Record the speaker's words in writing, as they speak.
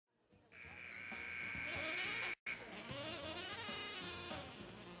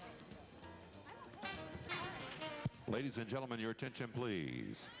Ladies and gentlemen, your attention,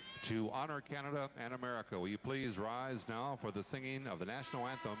 please. To honor Canada and America, will you please rise now for the singing of the national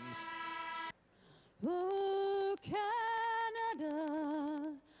anthems? Oh, Canada,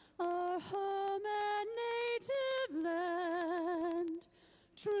 our home and native land,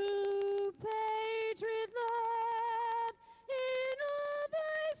 true patriot love in all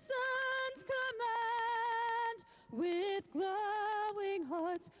thy sons' command. With glowing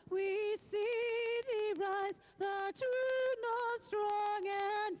hearts we see thee rise, the true north, strong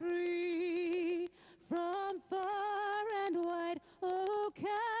and free. From far and wide, oh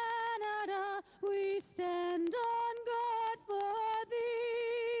Canada, we stand on guard for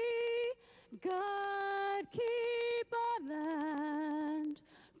thee. God keep our land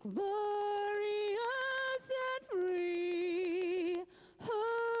glorious and free.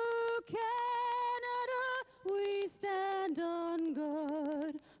 Oh Canada, we stand on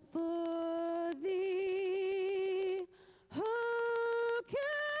guard for thee. Oh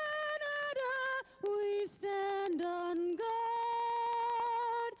Canada, we stand on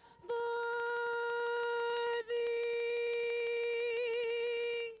guard for thee.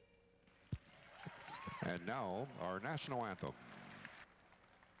 And now, our national anthem.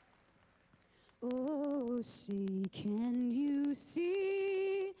 Oh, see, can you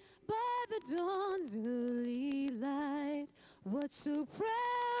see by the dawn's early light what so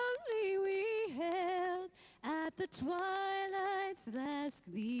proudly we held at the twilight's last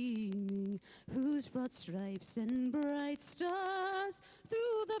gleaming, whose broad stripes and bright stars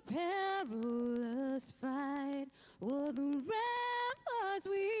through the perilous fight o'er the ramparts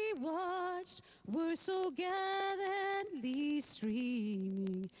we watched were so gallantly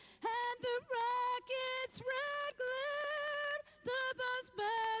streaming, and the rocket's red glare, the bombs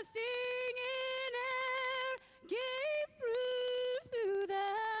bursting in air, gave proof through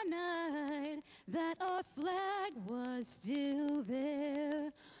the night that our flag was still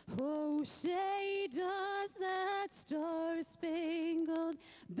there. Oh, say does that star-spangled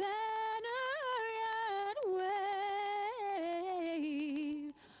banner